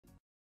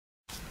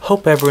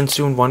Hope everyone's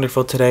doing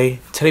wonderful today.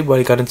 Today what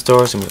I got in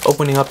store is I'm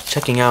opening up,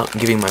 checking out, and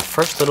giving my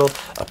first little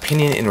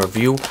opinion and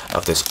review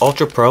of this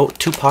Ultra Pro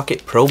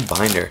 2-Pocket Pro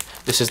binder.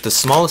 This is the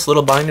smallest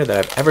little binder that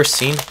I've ever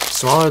seen,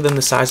 smaller than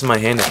the size of my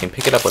hand. I can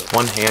pick it up with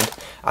one hand.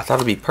 I thought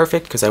it would be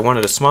perfect because I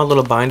wanted a small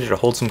little binder to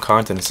hold some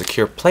cards in a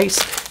secure place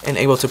and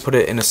able to put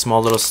it in a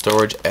small little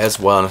storage as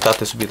well, and I thought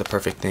this would be the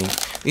perfect thing.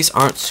 These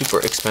aren't super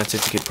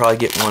expensive. You could probably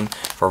get one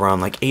for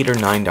around like $8 or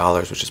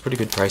 $9, which is a pretty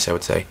good price, I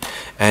would say.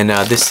 And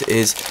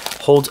this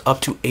holds up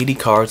to 80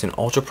 cards in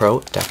Ultra Pro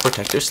Deck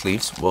Protector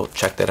sleeves. We'll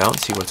check that out and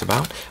see what it's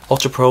about.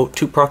 Ultra Pro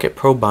 2-Pocket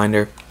Pro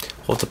binder.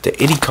 Holds up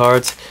to 80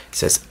 cards. It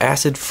says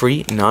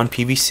acid-free,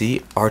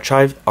 non-PVC,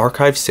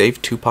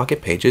 archive-safe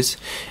 2-pocket pages.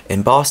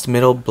 Embossed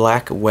middle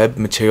black web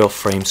material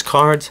frames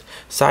cards.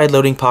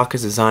 Side-loading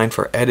pockets designed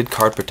for added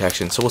card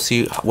protection. So we'll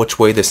see which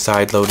way the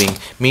side-loading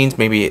means.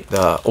 Maybe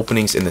the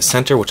opening's in the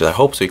center, which I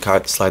hope, so you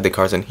slide the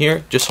cards in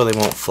here, just so they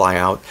won't fly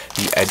out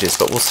the edges.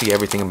 But we'll see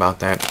everything about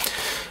that.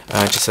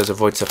 It just says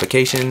avoid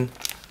suffocation.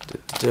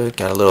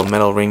 Got a little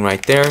metal ring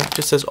right there.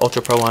 Just says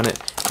Ultra Pro on it.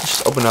 Let's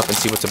just open up and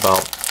see what's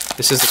about.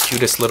 This is the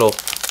cutest little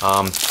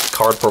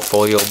card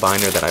portfolio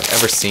binder that I've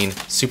ever seen.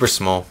 Super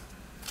small.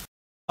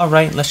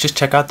 Alright, let's just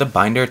check out the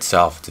binder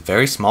itself. It's a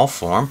very small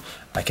form.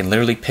 I can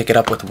literally pick it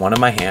up with one of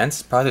my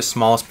hands. Probably the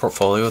smallest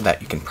portfolio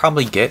that you can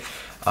probably get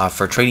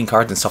for trading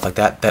cards and stuff like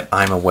that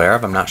I'm aware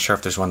of. I'm not sure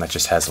if there's one that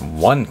just has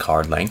one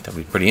card length. That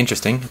would be pretty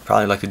interesting. I'd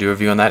probably like to do a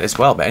review on that as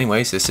well. But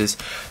anyways, this is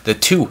the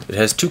two. It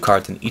has 2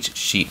 cards in each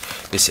sheet.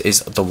 This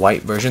is the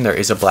white version. There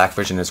is a black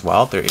version as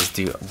well. There is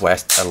the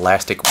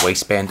elastic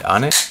waistband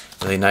on it.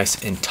 Really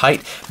nice and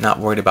tight. Not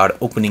worried about it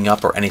opening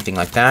up or anything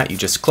like that. You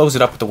just close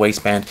it up with the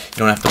waistband. You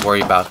don't have to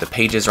worry about the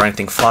pages or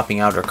anything flopping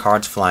out or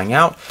cards flying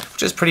out,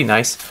 which is pretty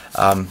nice.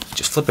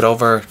 Just flip it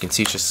over. You can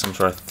see it's just some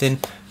sort of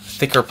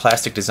thicker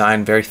plastic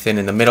design, very thin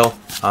in the middle.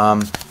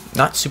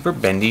 Not super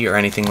bendy or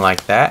anything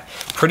like that.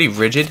 Pretty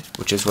rigid,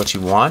 which is what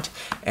you want.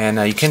 And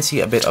you can see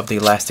a bit of the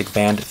elastic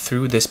band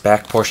through this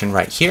back portion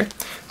right here.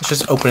 Let's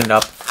just open it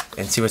up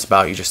and see what's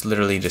about. You just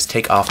literally just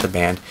take off the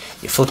band.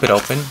 You flip it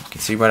open. You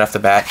can see right off the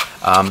bat.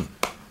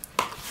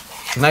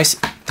 Nice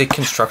thick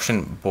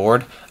construction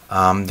board.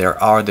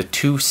 There are the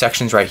 2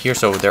 sections right here.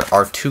 So there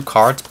are 2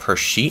 cards per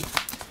sheet.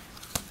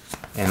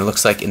 And it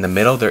looks like in the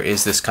middle there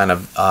is this kind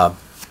of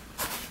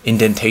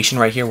indentation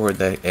right here where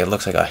it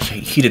looks like a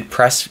heated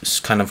press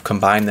kind of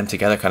combined them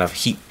together, kind of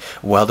heat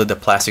welded the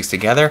plastics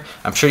together.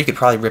 I'm sure you could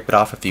probably rip it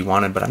off if you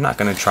wanted, but I'm not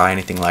going to try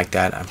anything like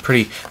that. I'm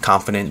pretty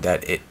confident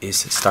that it is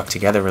stuck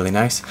together really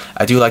nice.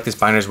 I do like this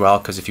binder as well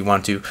because if you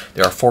want to,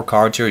 there are 4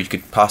 cards here. You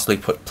could possibly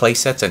put play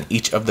sets on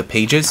each of the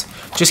pages.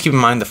 Just keep in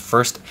mind the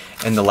first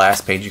and the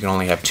last page you can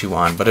only have 2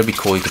 on, but it'd be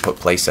cool you could put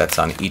play sets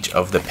on each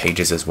of the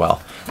pages as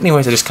well.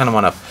 Anyways, I just kind of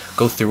want to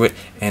go through it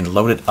and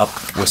load it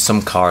up with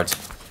some cards.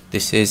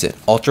 This is an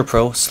Ultra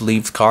Pro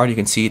sleeved card. You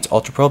can see it's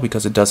Ultra Pro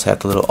because it does have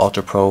the little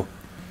Ultra Pro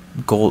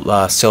gold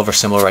silver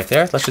symbol right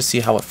there. Let's just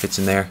see how it fits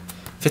in there.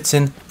 Fits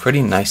in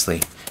pretty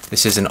nicely.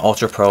 This is an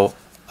Ultra Pro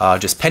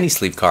just penny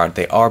sleeve card.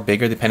 They are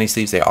bigger, the penny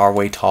sleeves. They are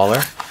way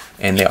taller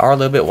and they are a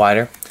little bit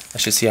wider.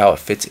 Let's just see how it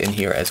fits in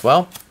here as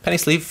well. Penny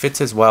sleeve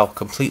fits as well,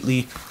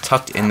 completely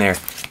tucked in there.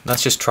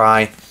 Let's just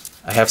try.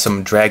 I have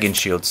some Dragon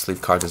Shield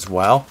sleeve cards as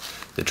well.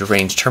 The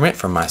Deranged Hermit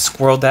from my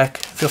Squirrel deck.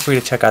 Feel free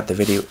to check out the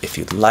video if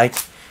you'd like.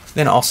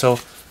 Then also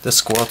the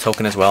Squirrel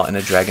token as well and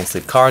a Dragon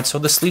sleeve card. So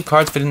the sleeve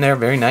cards fit in there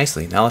very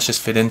nicely. Now let's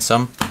just fit in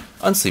some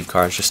unsleeved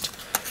cards. Just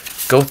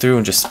go through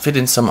and just fit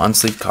in some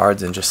unsleeved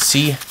cards and just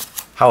see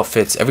how it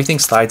fits. Everything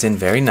slides in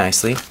very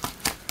nicely.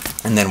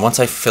 And then once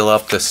I fill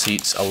up the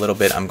seats a little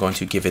bit, I'm going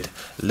to give it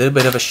a little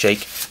bit of a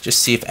shake.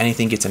 Just see if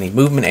anything gets any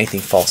movement, anything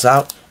falls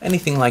out,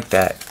 anything like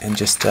that. And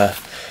just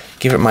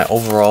give it my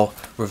overall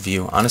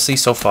review. Honestly,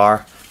 so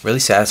far, really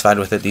satisfied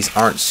with it. These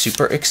aren't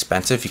super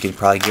expensive. You could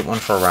probably get one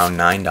for around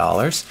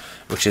 $9,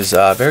 which is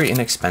very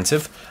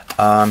inexpensive.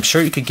 I'm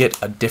sure you could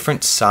get a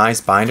different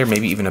size binder,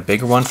 maybe even a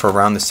bigger one for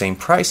around the same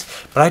price,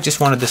 but I just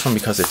wanted this one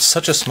because it's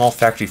such a small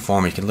factory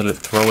form. You can literally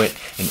throw it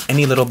in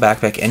any little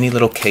backpack, any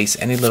little case,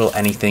 any little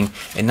anything,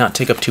 and not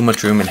take up too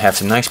much room and have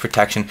some nice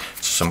protection.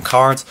 Some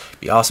cards,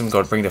 be awesome.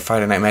 Go bring to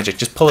Friday Night Magic.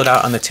 Just pull it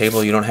out on the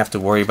table. You don't have to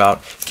worry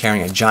about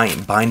carrying a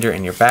giant binder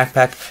in your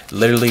backpack.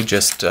 Literally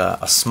just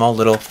a small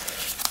little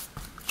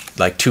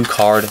like 2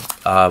 card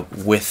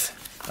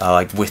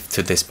width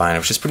to this binder,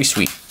 which is pretty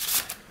sweet.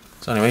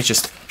 So anyways,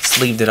 just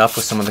sleeved it up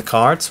with some of the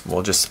cards.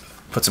 We'll just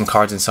put some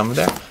cards in some of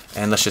there,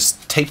 and let's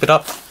just tape it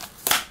up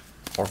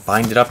or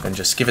bind it up and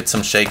just give it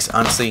some shakes.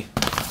 Honestly,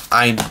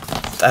 I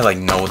like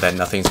know that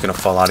nothing's gonna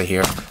fall out of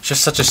here. It's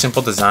just such a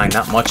simple design.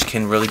 Not much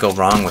can really go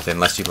wrong with it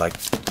unless you like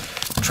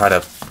try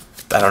to,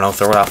 I don't know,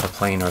 throw it off a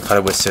plane or cut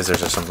it with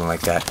scissors or something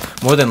like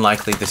that. More than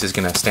likely, this is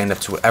going to stand up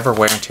to whatever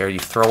wear and tear you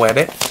throw at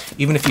it.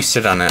 Even if you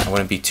sit on it, I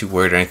wouldn't be too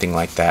worried or anything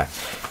like that.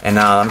 And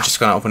now I'm just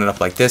going to open it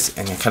up like this,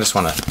 and I kind of just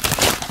want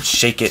to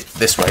shake it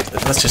this way.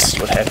 Let's just see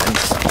what happens.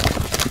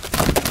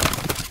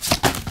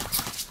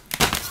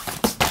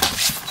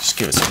 Just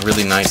give it some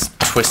really nice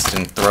twists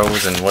and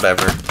throws and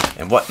whatever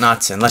and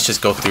whatnots, and let's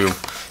just go through,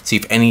 see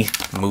if any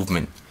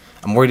movement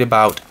I'm worried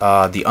about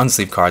the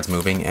unsleeved cards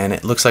moving, and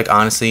it looks like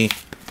honestly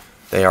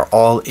they are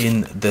all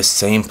in the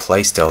same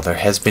place still. There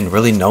has been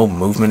really no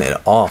movement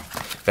at all.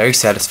 Very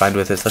satisfied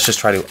with this. Let's just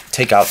try to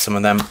take out some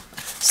of them.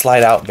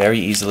 Slide out very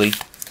easily.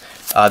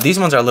 These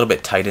ones are a little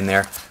bit tight in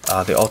there.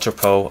 The Ultra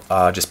Pro,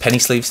 just penny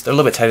sleeves, they're a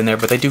little bit tight in there,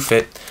 but they do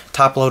fit.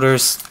 Top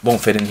loaders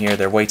won't fit in here.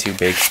 They're way too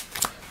big.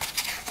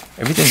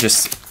 Everything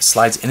just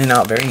slides in and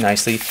out very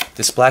nicely.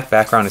 This black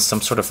background is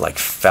some sort of like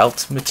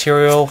felt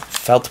material,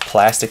 felt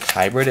plastic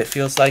hybrid it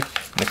feels like.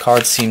 And the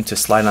cards seem to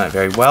slide on it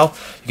very well.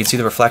 You can see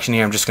the reflection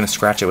here. I'm just going to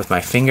scratch it with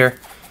my finger.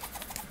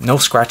 No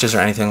scratches or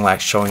anything like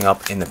showing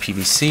up in the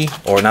PVC,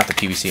 or not the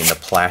PVC, in the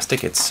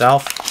plastic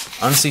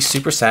itself. Honestly,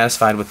 super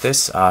satisfied with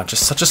this.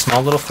 Just such a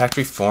small little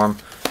factory form.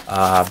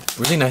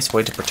 Really nice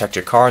way to protect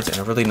your cards, and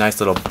a really nice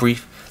little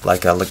brief,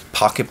 like a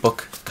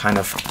pocketbook kind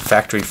of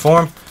factory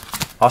form.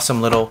 Awesome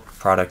little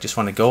product. Just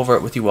want to go over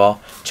it with you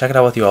all, check it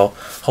out with you all.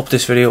 Hope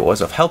this video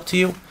was of help to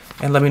you,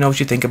 and let me know what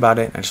you think about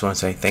it. I just want to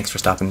say thanks for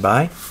stopping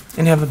by,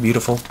 and have a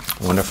beautiful,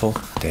 wonderful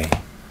day.